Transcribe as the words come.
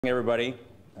Everybody,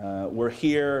 we're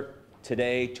here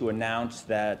today to announce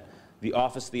that the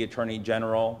Office of the Attorney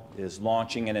General is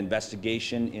launching an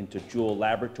investigation into JUUL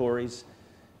Laboratories,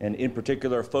 and in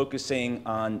particular focusing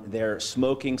on their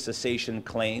smoking cessation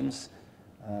claims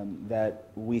that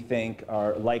we think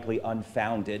are likely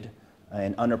unfounded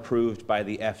and unapproved by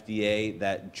the FDA,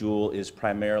 that JUUL is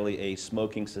primarily a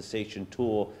smoking cessation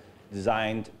tool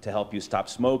designed to help you stop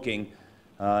smoking,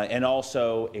 and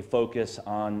also a focus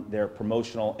on their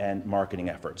promotional and marketing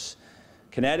efforts.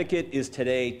 Connecticut is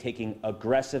today taking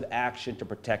aggressive action to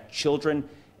protect children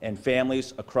and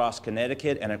families across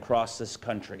Connecticut and across this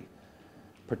country.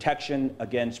 Protection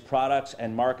against products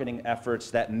and marketing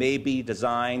efforts that may be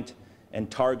designed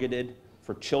and targeted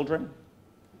for children,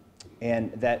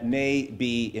 and that may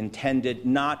be intended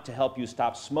not to help you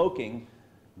stop smoking,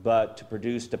 but to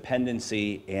produce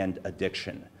dependency and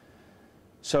addiction.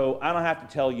 So I don't have to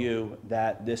tell you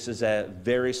that this is a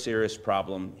very serious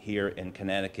problem here in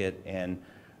Connecticut and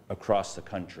across the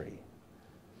country.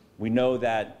 We know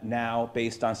that now,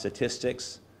 based on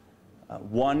statistics,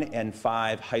 1 in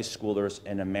 5 high schoolers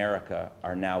in America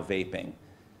are now vaping.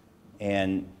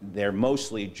 And they're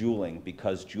mostly JUULing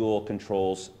because JUUL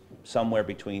controls somewhere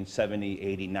between 70,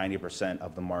 80, 90%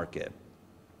 of the market.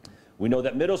 We know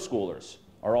that middle schoolers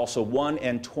are also 1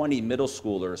 in 20 middle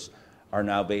schoolers are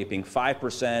now vaping,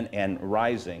 5% and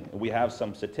rising. We have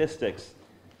some statistics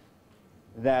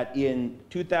that in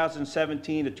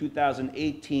 2017 to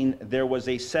 2018, there was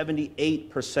a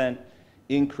 78%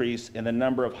 increase in the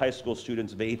number of high school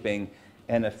students vaping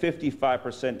and a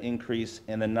 55% increase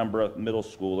in the number of middle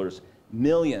schoolers.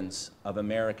 Millions of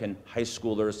American high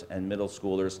schoolers and middle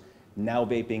schoolers now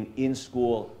vaping in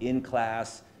school, in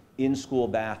class, in school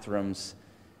bathrooms.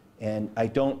 And I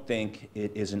don't think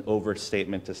it is an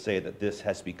overstatement to say that this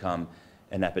has become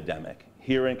an epidemic.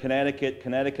 Here in Connecticut,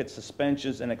 Connecticut's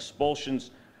suspensions and expulsions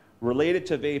related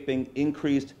to vaping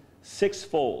increased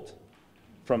 6-fold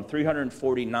from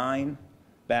 349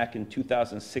 back in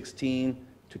 2016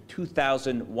 to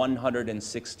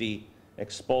 2,160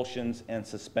 expulsions and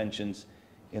suspensions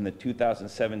in the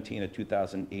 2017 to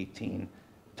 2018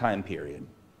 time period.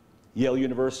 Yale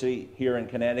University here in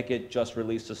Connecticut just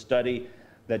released a study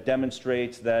that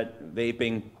demonstrates that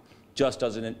vaping just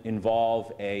doesn't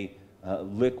involve a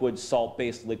liquid,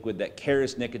 salt-based liquid that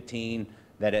carries nicotine,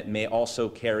 that it may also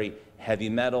carry heavy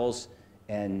metals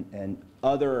and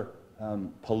other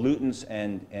pollutants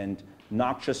and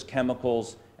noxious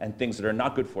chemicals and things that are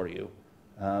not good for you,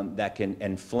 that can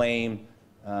inflame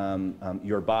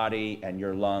your body and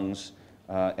your lungs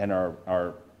and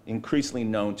are increasingly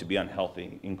known to be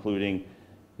unhealthy, including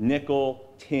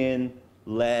nickel, tin,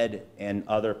 lead, and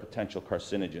other potential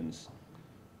carcinogens.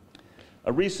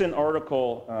 A recent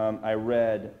article I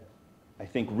read, I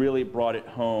think, really brought it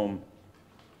home.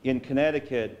 In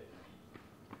Connecticut,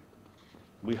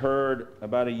 we heard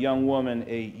about a young woman,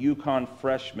 a UConn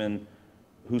freshman,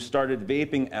 who started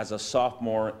vaping as a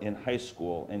sophomore in high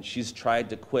school, and she's tried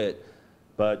to quit,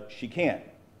 but she can't.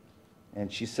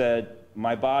 And she said,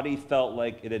 "My body felt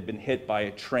like it had been hit by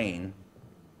a train,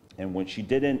 and when she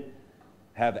didn't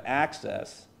have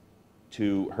access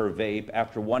to her vape,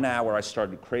 after 1 hour I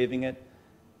started craving it.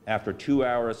 After 2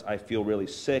 hours I feel really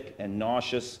sick and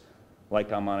nauseous,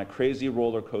 like I'm on a crazy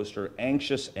roller coaster,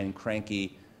 anxious and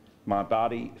cranky. My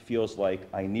body feels like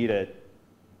I need it."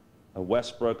 A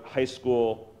Westbrook High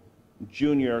School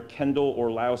junior, Kendall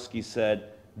Orlowski, said,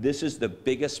 "This is the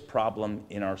biggest problem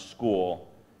in our school.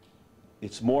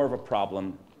 It's more of a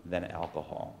problem than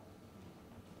alcohol."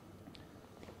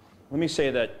 Let me say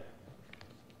that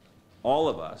all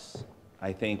of us,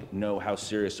 I think, know how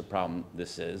serious a problem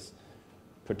this is,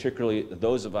 particularly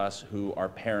those of us who are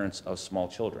parents of small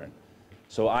children.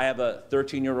 So I have a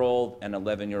 13-year-old, an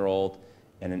 11-year-old,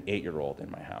 and an 8-year-old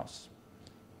in my house.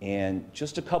 And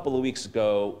just a couple of weeks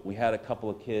ago, we had a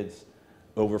couple of kids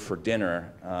over for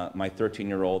dinner. My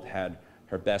 13-year-old had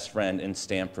her best friend in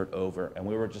Stamford over, and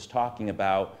we were just talking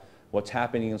about what's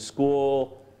happening in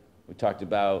school. We talked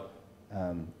about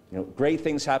great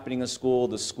things happening in school,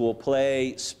 the school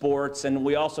play, sports, and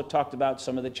we also talked about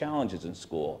some of the challenges in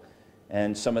school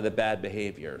and some of the bad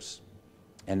behaviors.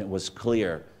 And it was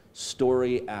clear,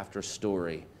 story after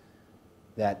story,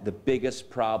 that the biggest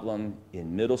problem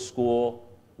in middle school,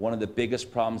 one of the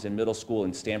biggest problems in middle school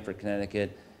in Stamford,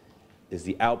 Connecticut, is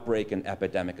the outbreak and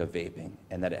epidemic of vaping,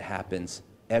 and that it happens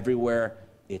everywhere,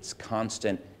 it's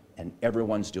constant, and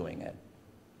everyone's doing it.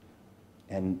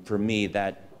 And for me,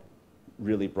 that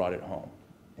really brought it home.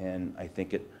 And I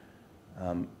think it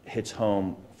hits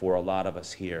home for a lot of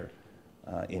us here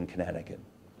in Connecticut.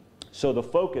 So the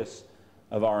focus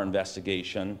of our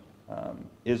investigation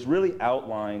is really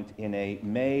outlined in a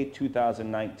May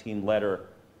 2019 letter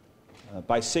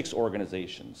by 6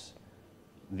 organizations: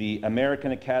 the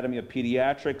American Academy of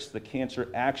Pediatrics, the Cancer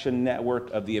Action Network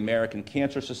of the American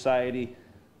Cancer Society,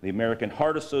 the American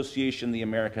Heart Association, the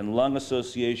American Lung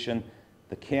Association,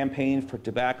 the Campaign for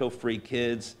Tobacco-Free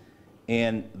Kids,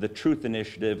 and the Truth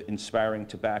Initiative, Inspiring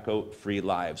Tobacco-Free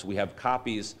Lives. We have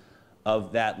copies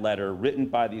of that letter written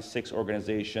by these 6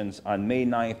 organizations on May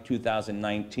 9th,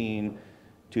 2019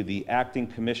 to the Acting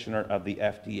Commissioner of the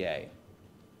FDA.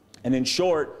 And in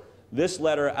short, this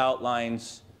letter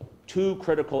outlines 2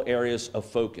 critical areas of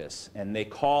focus, and they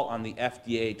call on the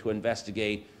FDA to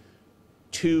investigate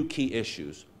 2 key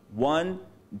issues. One,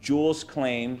 JUUL's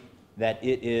claim that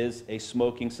it is a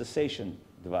smoking cessation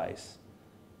device.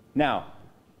 Now,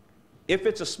 if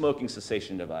it's a smoking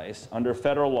cessation device, under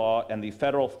federal law and the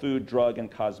Federal Food, Drug,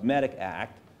 and Cosmetic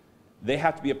Act, they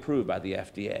have to be approved by the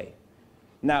FDA.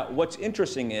 Now, what's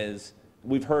interesting is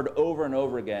we've heard over and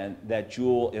over again that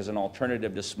JUUL is an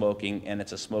alternative to smoking and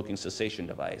it's a smoking cessation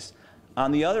device.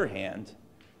 On the other hand,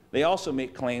 they also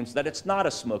make claims that it's not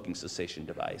a smoking cessation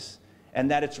device and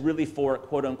that it's really for,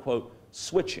 quote unquote,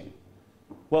 switching.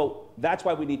 Well, that's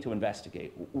why we need to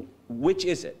investigate. Which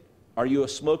is it? Are you a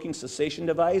smoking cessation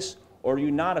device or are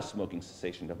you not a smoking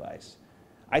cessation device?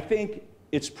 I think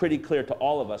it's pretty clear to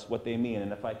all of us what they mean,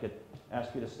 and if I could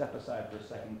ask you to step aside for a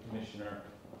second, Commissioner.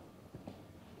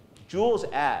 JUUL's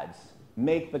ads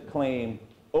make the claim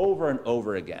over and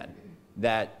over again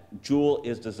that JUUL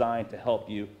is designed to help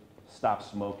you stop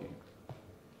smoking.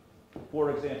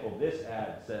 For example, this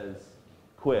ad says,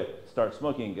 quit, start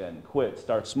smoking again, quit,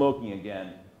 start smoking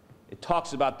again. It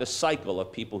talks about the cycle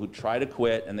of people who try to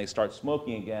quit and they start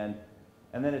smoking again,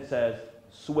 and then it says,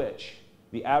 switch.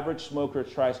 The average smoker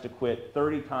tries to quit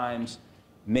 30 times,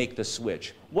 make the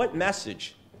switch. What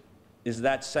message is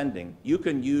that sending? You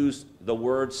can use the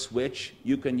word switch,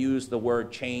 you can use the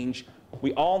word change.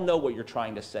 We all know what you're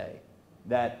trying to say,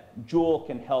 that JUUL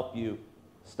can help you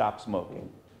stop smoking.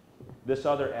 This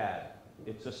other ad,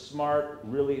 it's a smart,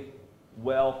 really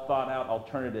well thought out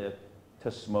alternative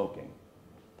to smoking.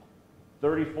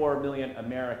 34 million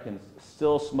Americans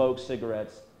still smoke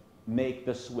cigarettes, make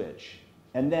the switch.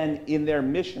 And then in their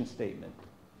mission statement,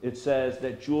 it says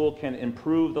that JUUL can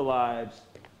improve the lives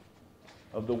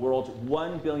of the world's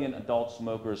 1 billion adult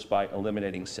smokers by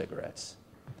eliminating cigarettes.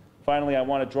 Finally, I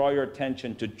want to draw your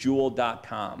attention to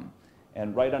JUUL.com.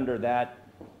 And right under that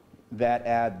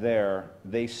ad there,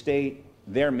 they state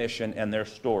their mission and their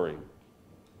story.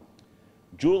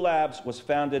 JUUL Labs was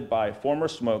founded by former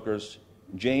smokers,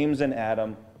 James and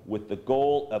Adam, with the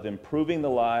goal of improving the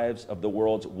lives of the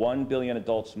world's 1 billion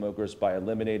adult smokers by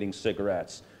eliminating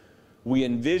cigarettes. We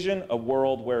envision a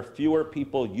world where fewer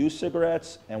people use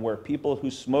cigarettes and where people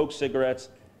who smoke cigarettes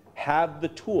have the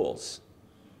tools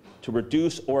to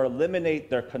reduce or eliminate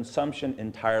their consumption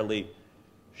entirely,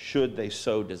 should they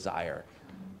so desire.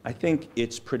 I think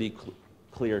it's pretty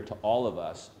clear to all of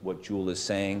us what JUUL is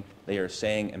saying. They are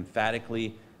saying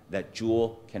emphatically that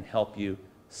JUUL can help you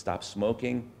stop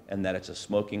smoking and that it's a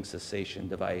smoking cessation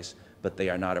device, but they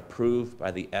are not approved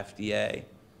by the FDA,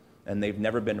 and they've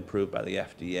never been approved by the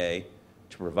FDA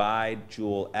to provide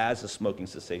JUUL as a smoking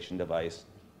cessation device,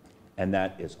 and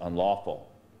that is unlawful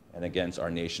and against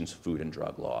our nation's food and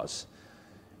drug laws.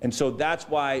 And so that's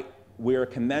why we're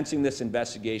commencing this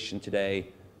investigation today,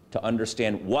 to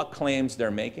understand what claims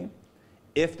they're making.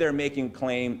 If they're making a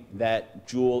claim that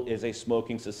JUUL is a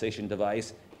smoking cessation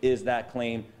device, is that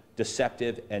claim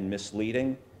deceptive and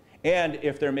misleading? And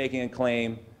if they're making a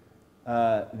claim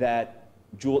that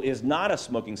JUUL is not a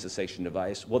smoking cessation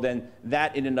device, well then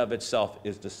that in and of itself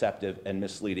is deceptive and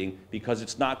misleading because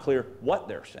it's not clear what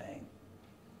they're saying.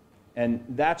 And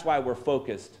that's why we're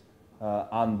focused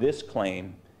on this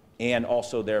claim and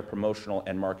also their promotional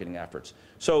and marketing efforts.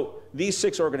 So these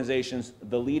 6 organizations,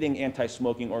 the leading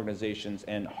anti-smoking organizations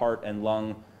and heart and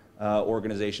lung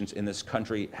organizations in this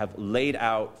country, have laid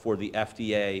out for the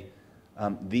FDA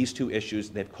these 2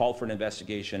 issues. They've called for an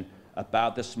investigation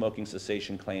about the smoking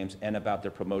cessation claims and about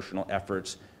their promotional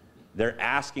efforts. They're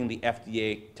asking the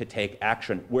FDA to take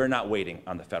action. We're not waiting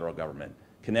on the federal government.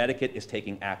 Connecticut is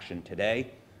taking action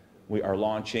today. We are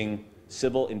launching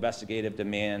civil investigative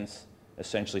demands,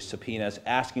 essentially subpoenas,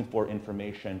 asking for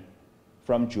information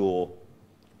from JUUL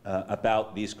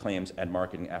about these claims and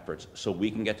marketing efforts so we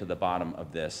can get to the bottom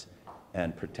of this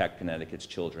and protect Connecticut's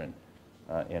children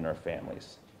and our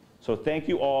families. So thank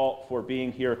you all for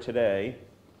being here today.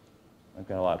 I've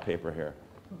got a lot of paper here.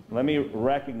 Let me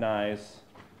recognize,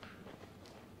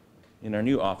 in our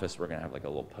new office, we're going to have like a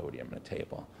little podium and a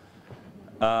table.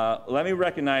 Let me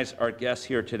recognize our guests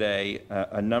here today,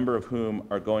 a number of whom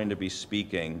are going to be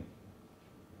speaking.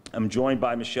 I'm joined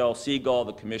by Michelle Siegel,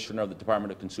 the Commissioner of the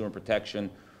Department of Consumer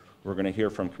Protection. We're going to hear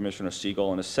from Commissioner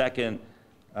Siegel in a second.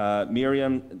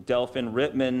 Miriam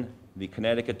Delphin-Rittman, the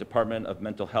Connecticut Department of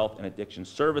Mental Health and Addiction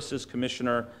Services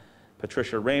Commissioner.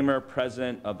 Patricia Raymer,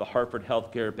 President of the Hartford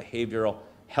Healthcare Behavioral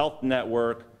Health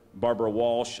Network. Barbara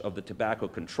Walsh of the Tobacco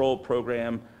Control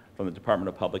Program from the Department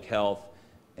of Public Health.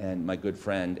 And my good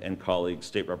friend and colleague,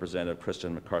 State Representative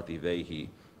Kristen McCarthy-Vahey.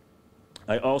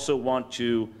 I also want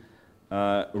to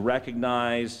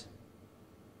recognize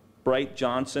Bright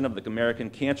Johnson of the American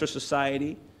Cancer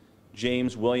Society,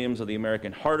 James Williams of the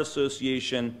American Heart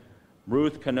Association,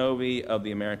 Ruth Canovi of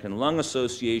the American Lung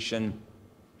Association.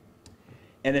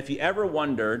 And if you ever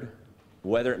wondered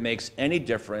whether it makes any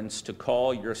difference to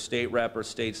call your state rep or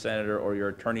state senator or your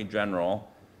attorney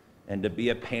general and to be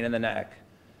a pain in the neck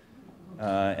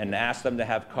and ask them to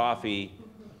have coffee,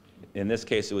 in this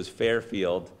case it was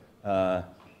Fairfield,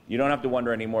 you don't have to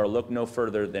wonder anymore. Look no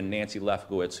further than Nancy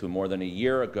Lefkowitz, who more than a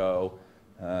year ago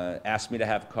asked me to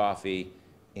have coffee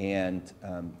and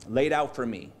laid out for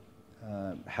me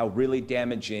how really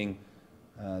damaging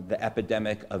the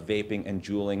epidemic of vaping and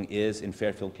juuling is in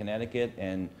Fairfield, Connecticut,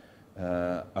 and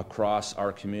across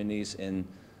our communities in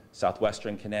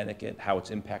southwestern Connecticut, how it's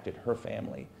impacted her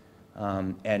family.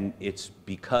 And it's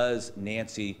because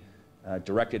Nancy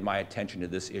directed my attention to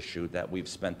this issue that we've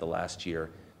spent the last year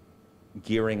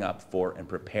gearing up for and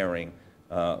preparing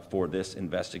for this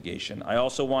investigation. I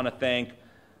also want to thank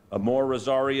Amor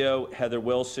Rosario, Heather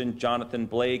Wilson, Jonathan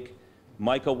Blake,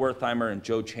 Michael Wertheimer, and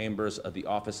Joe Chambers of the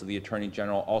Office of the Attorney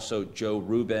General. Also Joe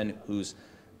Rubin, who's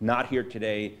not here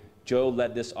today. Joe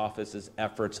led this office's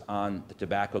efforts on the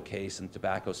tobacco case and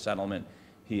tobacco settlement.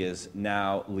 He is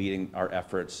now leading our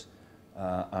efforts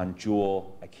on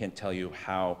JUUL. I can't tell you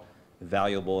how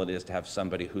valuable it is to have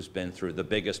somebody who's been through the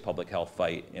biggest public health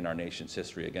fight in our nation's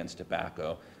history against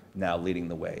tobacco now leading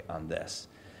the way on this.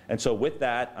 And so with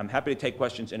that, I'm happy to take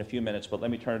questions in a few minutes, but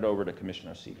let me turn it over to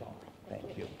Commissioner Siegel.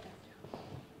 Thank you.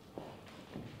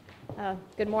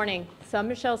 Good morning. So I'm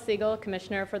Michelle Siegel,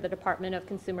 Commissioner for the Department of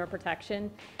Consumer Protection,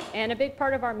 and a big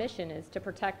part of our mission is to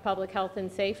protect public health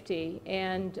and safety.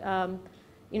 And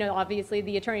you know, obviously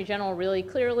the Attorney General really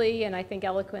clearly and I think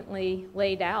eloquently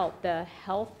laid out the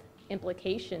health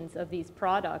implications of these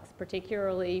products,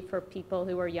 particularly for people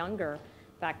who are younger.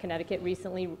 In fact, Connecticut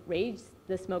recently raised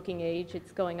the smoking age.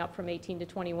 It's going up from 18 to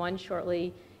 21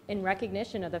 shortly in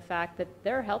recognition of the fact that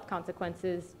there are health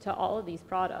consequences to all of these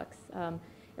products.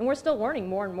 And we're still learning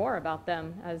more and more about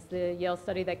them. As the Yale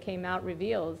study that came out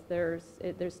reveals, there's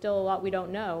still a lot we don't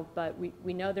know, but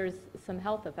we know there's some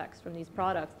health effects from these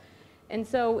products. And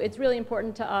so it's really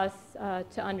important to us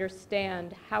to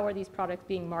understand how are these products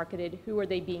being marketed, who are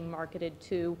they being marketed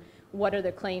to, what are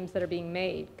the claims that are being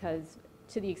made, because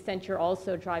to the extent you're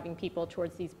also driving people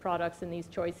towards these products and these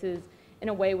choices in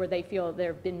a way where they feel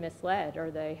they've been misled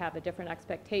or they have a different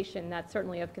expectation, that's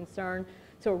certainly of concern.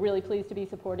 So we're really pleased to be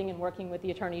supporting and working with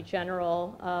the Attorney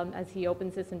General as he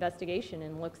opens this investigation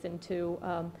and looks into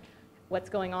what's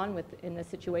going on in this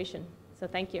situation. So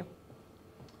thank you.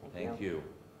 Thank you.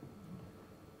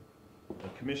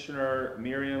 Commissioner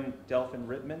Miriam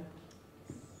Delphin-Rittman.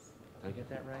 Did I get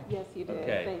that right? Yes, you did.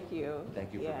 Okay. Thank you.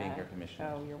 Thank you for being here,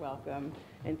 Commissioner. Oh, you're welcome.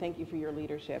 And thank you for your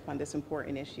leadership on this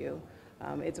important issue.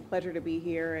 It's a pleasure to be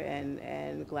here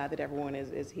and glad that everyone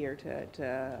is here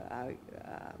to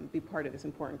be part of this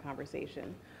important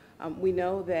conversation. We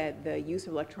know that the use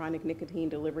of electronic nicotine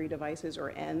delivery devices,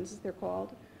 or ENDs they're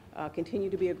called, continue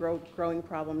to be a growing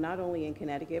problem not only in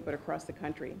Connecticut but across the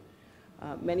country.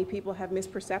 Many people have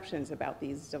misperceptions about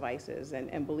these devices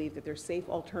and believe that they're safe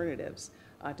alternatives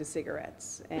to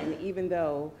cigarettes. And even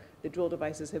though the JUUL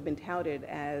devices have been touted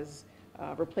as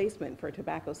replacement for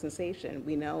tobacco cessation,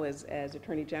 we know, as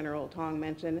Attorney General Tong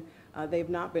mentioned, they've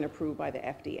not been approved by the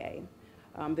FDA.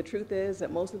 The truth is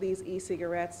that most of these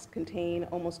e-cigarettes contain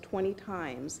almost 20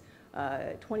 times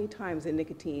the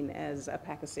nicotine as a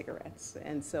pack of cigarettes,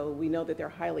 and so we know that they're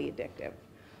highly addictive.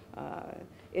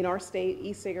 In our state,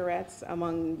 e-cigarettes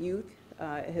among youth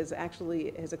has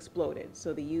exploded.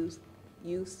 So the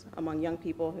use among young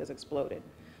people has exploded.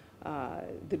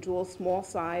 The JUUL small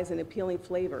size and appealing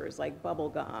flavors like bubble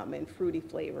gum and fruity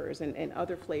flavors and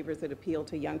other flavors that appeal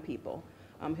to young people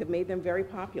have made them very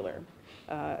popular,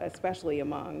 especially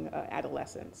among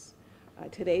adolescents.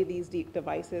 Today, these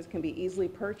devices can be easily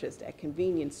purchased at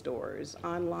convenience stores,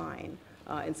 online,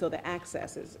 and so the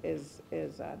access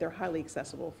they're highly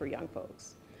accessible for young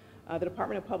folks. The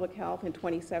Department of Public Health in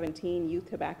 2017 youth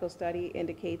tobacco study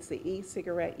indicates the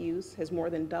e-cigarette use has more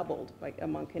than doubled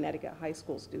among Connecticut high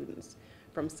school students,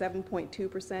 from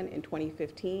 7.2% in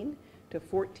 2015 to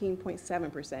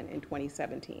 14.7% in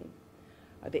 2017.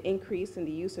 The increase in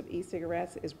the use of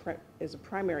e-cigarettes is a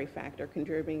primary factor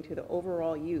contributing to the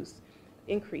overall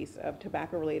increase of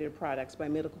tobacco-related products by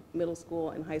middle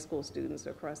school and high school students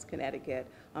across Connecticut,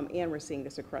 and we're seeing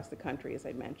this across the country, as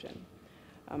I mentioned.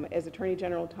 As Attorney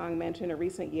General Tong mentioned, a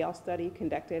recent Yale study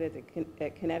conducted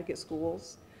at Connecticut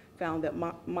schools found that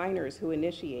minors who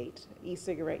initiate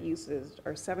e-cigarette uses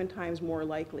are 7 times more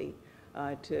likely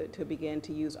to begin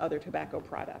to use other tobacco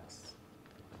products.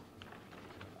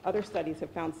 Other studies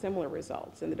have found similar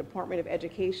results, and the Department of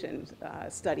Education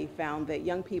study found that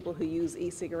young people who use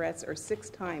e-cigarettes are 6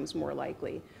 times more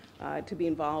likely to be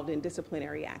involved in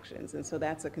disciplinary actions, and so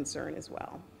that's a concern as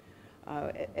well.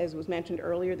 As was mentioned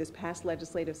earlier, this past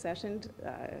legislative session,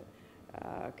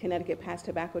 Connecticut passed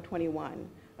Tobacco 21,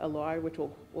 a law which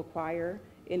will require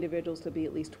individuals to be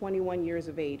at least 21 years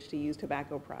of age to use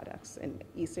tobacco products and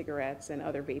e-cigarettes and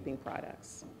other vaping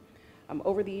products.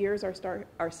 Over the years,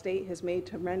 our state has made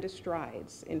tremendous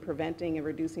strides in preventing and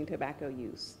reducing tobacco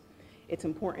use. It's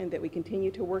important that we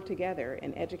continue to work together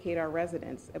and educate our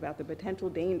residents about the potential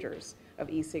dangers of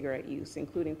e-cigarette use,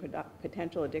 including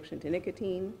potential addiction to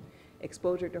nicotine,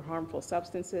 exposure to harmful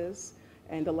substances,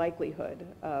 and the likelihood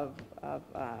of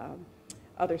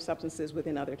other substances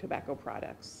within other tobacco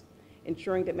products.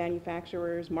 Ensuring that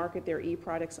manufacturers market their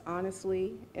e-products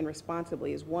honestly and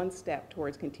responsibly is one step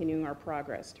towards continuing our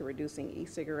progress to reducing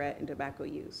e-cigarette and tobacco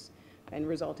use and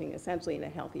resulting essentially in a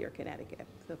healthier Connecticut.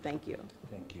 So thank you.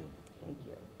 Thank you. Thank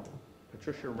you.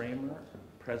 Patricia Raymer,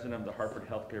 President of the Hartford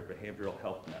Healthcare Behavioral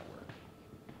Health Network.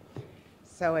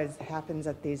 So as happens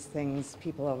at these things,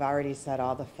 people have already said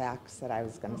all the facts that I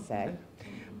was going to say.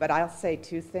 But I'll say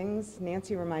 2 things.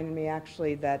 Nancy reminded me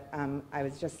actually that I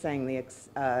was just saying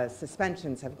the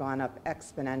suspensions have gone up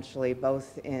exponentially,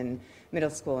 both in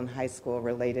middle school and high school,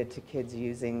 related to kids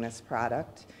using this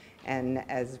product. And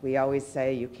as we always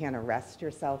say, you can't arrest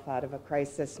yourself out of a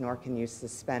crisis, nor can you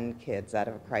suspend kids out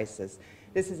of a crisis.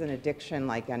 This is an addiction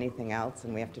like anything else,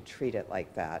 and we have to treat it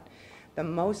like that. The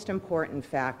most important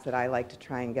fact that I like to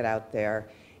try and get out there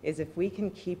is if we can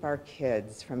keep our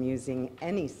kids from using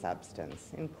any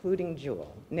substance, including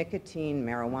JUUL, nicotine,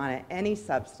 marijuana, any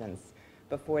substance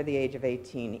before the age of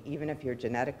 18, even if you're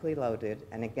genetically loaded,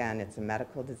 and again, it's a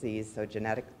medical disease, so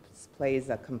genetics plays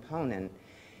a component,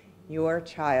 your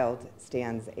child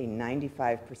stands a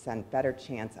 95% better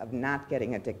chance of not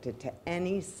getting addicted to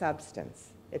any substance.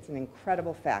 It's an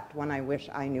incredible fact, one I wish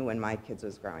I knew when my kids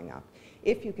was growing up.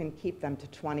 If you can keep them to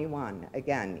 21,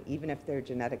 again, even if they're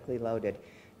genetically loaded,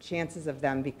 chances of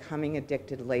them becoming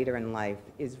addicted later in life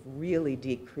is really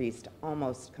decreased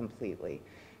almost completely.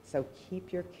 So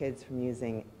keep your kids from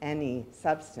using any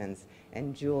substance,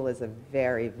 and JUUL is a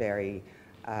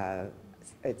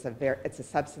it's a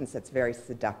substance that's very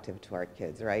seductive to our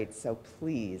kids, right? So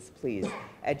please, please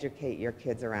educate your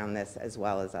kids around this as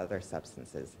well as other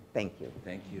substances. Thank you.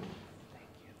 Thank you. Thank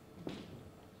you.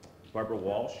 Barbara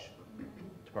Walsh,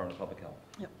 Department of Public Health.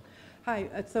 Yep.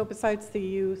 Hi. So besides the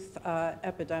youth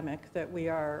epidemic that we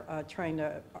are trying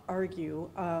to argue,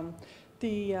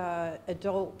 the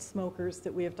adult smokers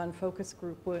that we have done focus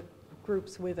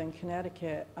groups with in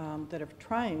Connecticut that are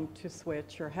trying to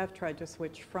switch or have tried to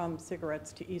switch from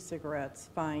cigarettes to e-cigarettes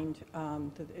find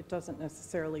that it doesn't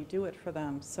necessarily do it for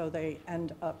them, so they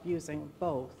end up using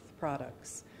both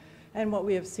products. And what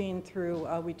we have seen through,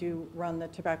 we do run the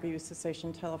Tobacco Use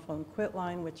Cessation Telephone Quit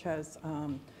Line, which has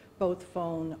both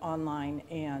phone, online,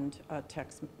 and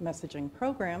text messaging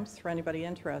programs for anybody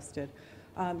interested.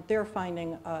 They're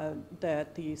finding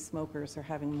that the smokers are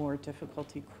having more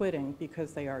difficulty quitting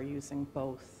because they are using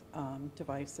both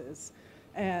devices.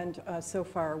 And so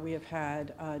far we have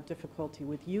had difficulty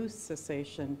with youth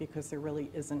cessation because there really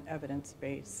isn't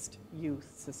evidence-based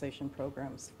youth cessation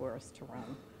programs for us to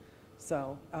run.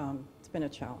 So it's been a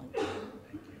challenge.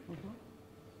 Thank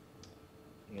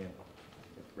you. And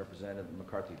Representative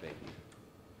McCarthy-Beatty.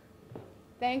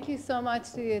 Thank you so much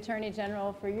to the Attorney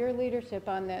General for your leadership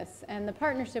on this and the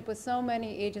partnership with so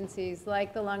many agencies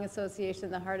like the Lung Association,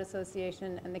 the Heart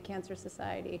Association, and the Cancer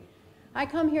Society. I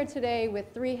come here today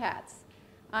with 3 hats.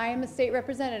 I am a state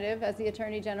representative, as the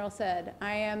Attorney General said.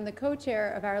 I am the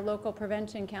co-chair of our local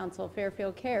prevention council,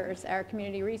 Fairfield Cares, our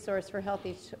community resource for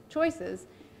healthy choices,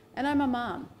 and I'm a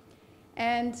mom.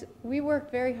 And we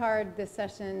worked very hard this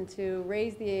session to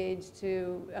raise the age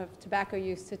of tobacco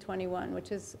use to 21,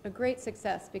 which is a great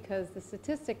success because the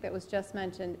statistic that was just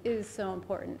mentioned is so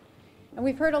important. And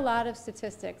we've heard a lot of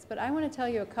statistics, but I want to tell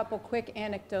you a couple quick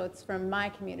anecdotes from my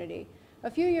community. A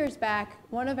few years back,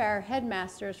 one of our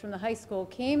headmasters from the high school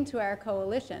came to our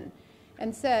coalition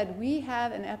and said, we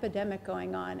have an epidemic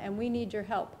going on and we need your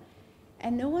help.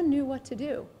 And no one knew what to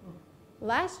do.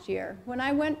 Last year, when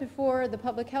I went before the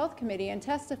Public Health Committee and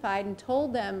testified and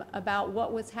told them about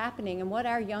what was happening and what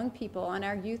our young people on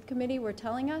our youth committee were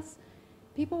telling us,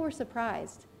 people were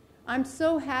surprised. I'm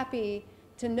so happy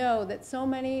to know that so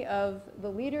many of the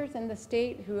leaders in the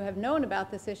state who have known about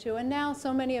this issue, and now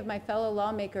so many of my fellow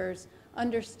lawmakers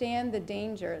understand the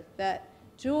danger that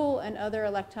JUUL and other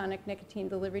electronic nicotine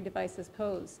delivery devices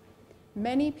pose.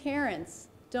 Many parents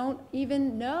don't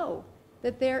even know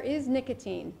that there is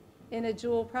nicotine in a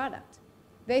JUUL product.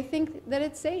 They think that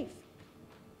it's safe.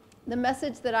 The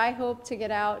message that I hope to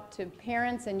get out to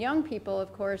parents and young people,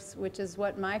 of course, which is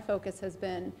what my focus has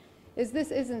been, is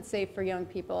this isn't safe for young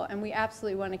people, and we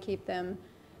absolutely want to keep them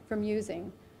from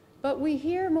using. But we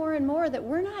hear more and more that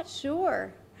we're not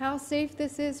sure how safe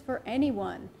this is for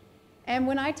anyone. And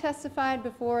when I testified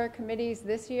before committees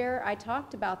this year, I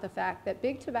talked about the fact that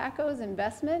Big Tobacco's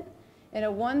investment in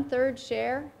a 1/3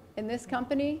 share in this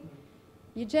company,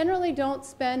 you generally don't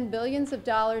spend billions of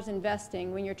dollars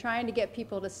investing when you're trying to get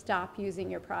people to stop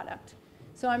using your product.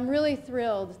 So I'm really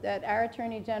thrilled that our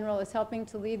Attorney General is helping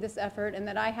to lead this effort and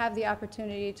that I have the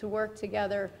opportunity to work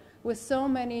together with so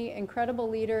many incredible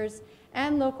leaders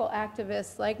and local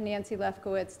activists like Nancy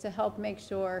Lefkowitz to help make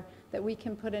sure that we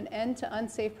can put an end to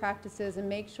unsafe practices and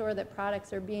make sure that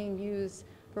products are being used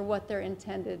for what they're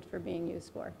intended for being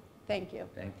used for. Thank you.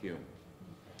 Thank you.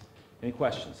 Any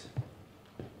questions?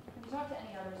 Have you talked to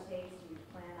any other states? Do you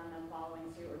plan on them following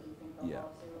suit, or do you think they'll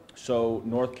follow suit? So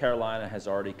North Carolina has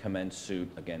already commenced suit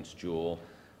against JUUL.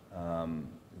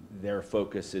 Their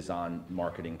focus is on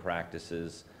marketing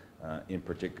practices, in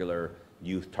particular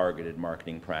youth-targeted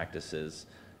marketing practices.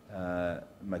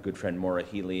 My good friend Maura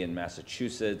Healy in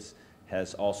Massachusetts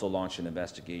has also launched an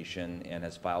investigation and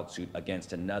has filed suit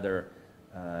against another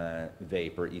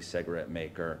vape or e-cigarette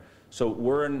maker. So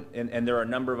we're in, and there are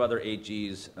a number of other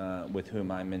AGs with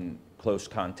whom I'm in close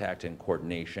contact and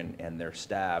coordination, and their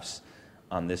staffs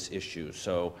on this issue.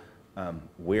 So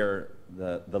we're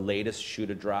the latest shoe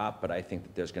to drop, but I think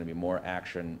that there's going to be more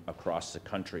action across the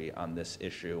country on this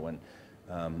issue. And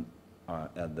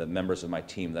the members of my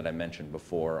team that I mentioned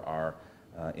before are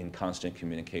in constant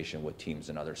communication with teams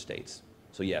in other states.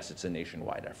 So yes, it's a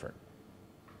nationwide effort.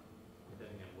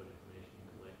 Depending on what information you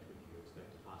collect, would you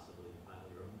expect to possibly file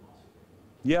your own lawsuit?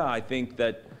 Yeah, I think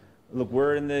that, look,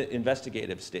 we're in the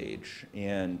investigative stage,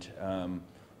 and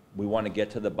we want to get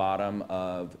to the bottom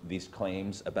of these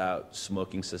claims about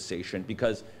smoking cessation,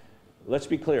 because let's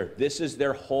be clear, this is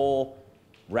their whole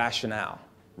rationale,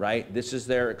 right? This is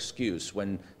their excuse.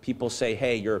 When people say,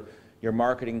 hey, you're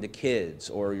marketing to kids,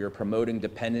 or you're promoting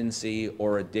dependency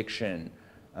or addiction,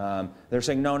 they're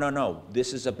saying, no,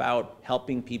 this is about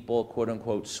helping people, quote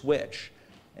unquote, switch.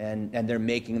 And they're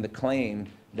making the claim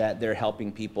that they're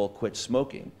helping people quit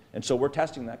smoking. And so we're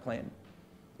testing that claim.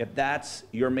 If that's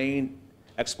your main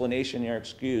explanation, your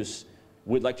excuse,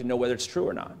 we'd like to know whether it's true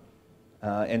or not.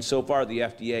 And so far, the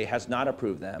FDA has not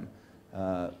approved them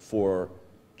for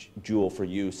JUUL for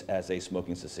use as a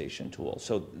smoking cessation tool.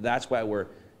 So that's why we're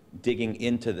digging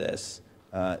into this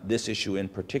issue in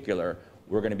particular.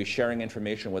 We're going to be sharing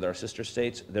information with our sister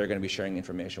states. They're going to be sharing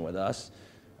information with us.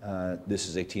 This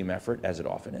is a team effort, as it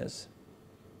often is.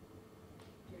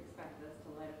 Do you expect this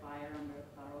to light a fire under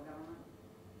the federal government?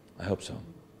 I hope so.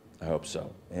 I hope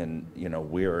so. And you know,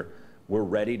 we're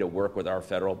ready to work with our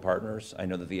federal partners. I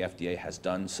know that the FDA has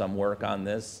done some work on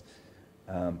this,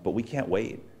 but we can't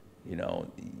wait. You know,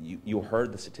 you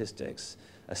heard the statistics: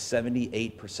 a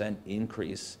 78%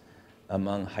 increase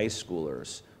among high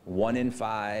schoolers, 1 in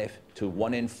 5 to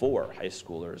 1 in 4 high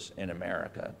schoolers in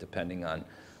America, depending on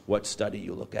what study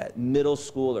you look at. Middle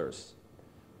schoolers,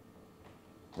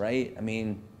 right? I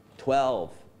mean,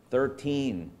 12,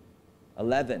 13,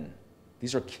 11.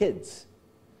 These are kids,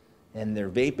 and they're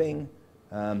vaping.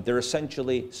 They're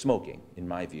essentially smoking, in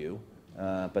my view,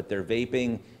 but they're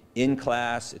vaping in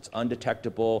class. It's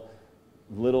undetectable,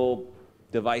 little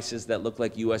devices that look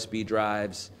like USB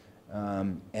drives,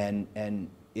 and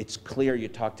it's clear. You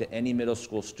talk to any middle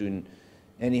school student,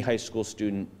 any high school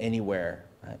student, anywhere,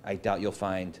 I doubt you'll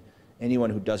find anyone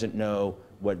who doesn't know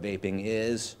what vaping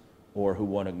is or who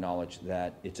won't acknowledge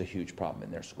that it's a huge problem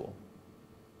in their school.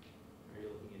 Are you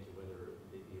looking into whether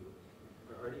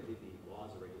are any of the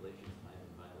laws or regulations have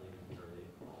been violated? Are they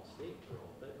all state or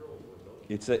all federal or both?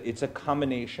 It's a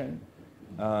combination,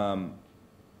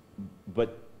 but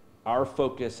our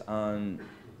focus on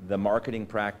the marketing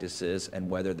practices and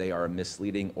whether they are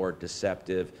misleading or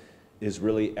deceptive is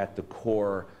really at the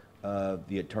core of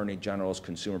the Attorney General's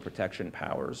consumer protection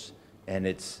powers. And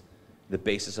it's the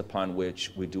basis upon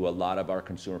which we do a lot of our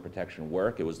consumer protection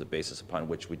work. It was the basis upon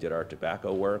which we did our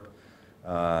tobacco work.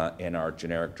 And our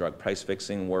generic drug price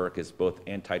fixing work is both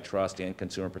antitrust and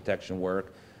consumer protection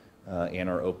work, and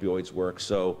our opioids work.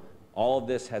 So all of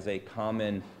this has a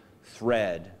common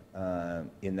thread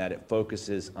in that it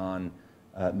focuses on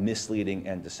misleading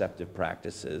and deceptive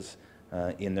practices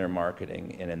in their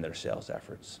marketing and in their sales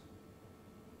efforts.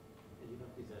 And do you know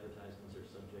if these advertisements are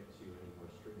subject to any more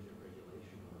stringent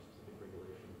regulation or specific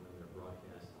regulation when they're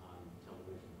broadcast on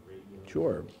television, radio?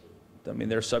 Sure. I mean,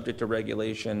 they're subject to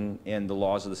regulation and the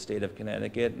laws of the state of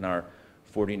Connecticut and our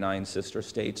 49 sister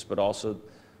states, but also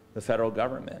the federal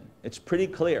government. It's pretty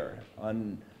clear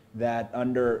that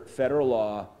under federal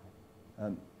law,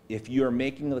 if you're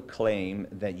making the claim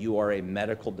that you are a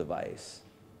medical device,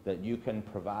 that you can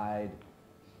provide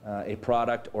a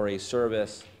product or a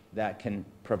service that can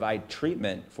provide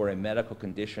treatment for a medical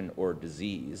condition or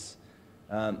disease,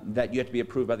 that you have to be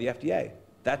approved by the FDA.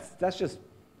 That's just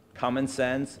common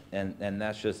sense, and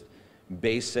that's just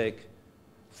basic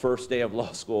first day of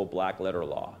law school black letter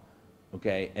law,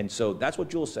 okay? And so that's what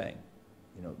JUUL's saying.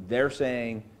 You know, they're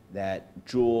saying that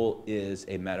JUUL is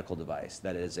a medical device,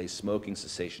 that it is a smoking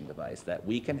cessation device, that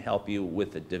we can help you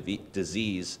with the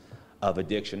disease of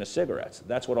addiction to cigarettes.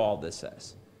 That's what all this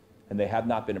says. And they have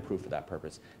not been approved for that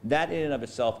purpose. That in and of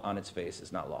itself on its face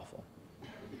is not lawful.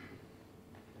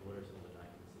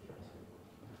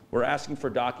 We're asking for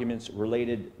documents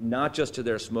related not just to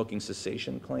their smoking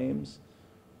cessation claims,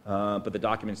 but the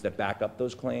documents that back up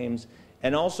those claims.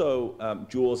 And also,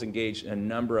 JUUL's engaged in a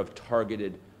number of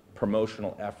targeted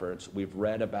promotional efforts. We've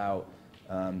read about,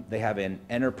 they have an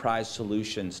enterprise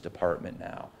solutions department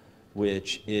now,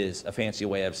 which is a fancy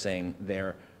way of saying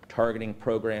they're targeting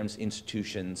programs,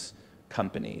 institutions,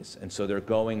 companies. And so they're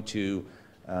going to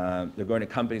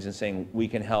companies and saying, we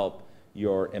can help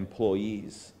your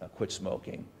employees quit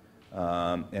smoking.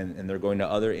 And they're going to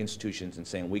other institutions and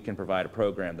saying, we can provide a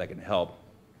program that can help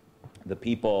the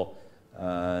people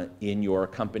in your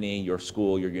company, your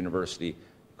school, your university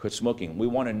quit smoking. We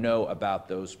want to know about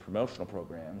those promotional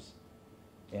programs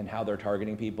and how they're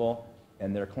targeting people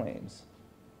and their claims.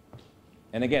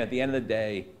 And again, at the end of the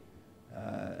day,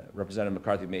 Representative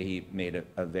McCarthy made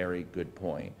a very good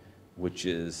point, which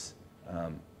is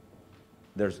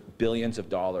there's billions of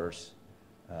dollars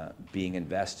being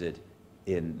invested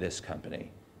in this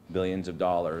company, billions of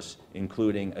dollars,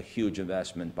 including a huge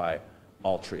investment by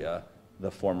Altria, the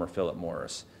former Philip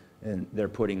Morris. And they're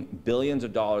putting billions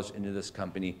of dollars into this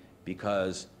company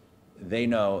because they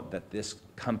know that this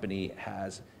company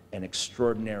has an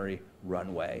extraordinary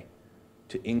runway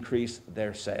to increase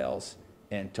their sales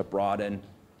and to broaden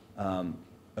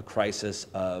a crisis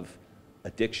of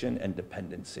addiction and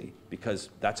dependency, because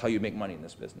that's how you make money in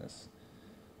this business.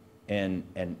 And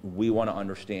we want to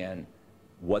understand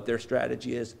what their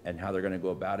strategy is and how they're going to go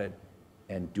about it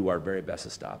and do our very best to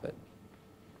stop it.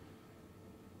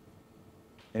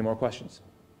 Any more questions?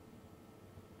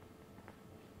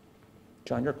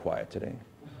 John, you're quiet today.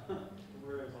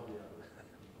 Whereas all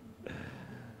the others.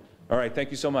 All right,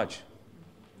 thank you so much.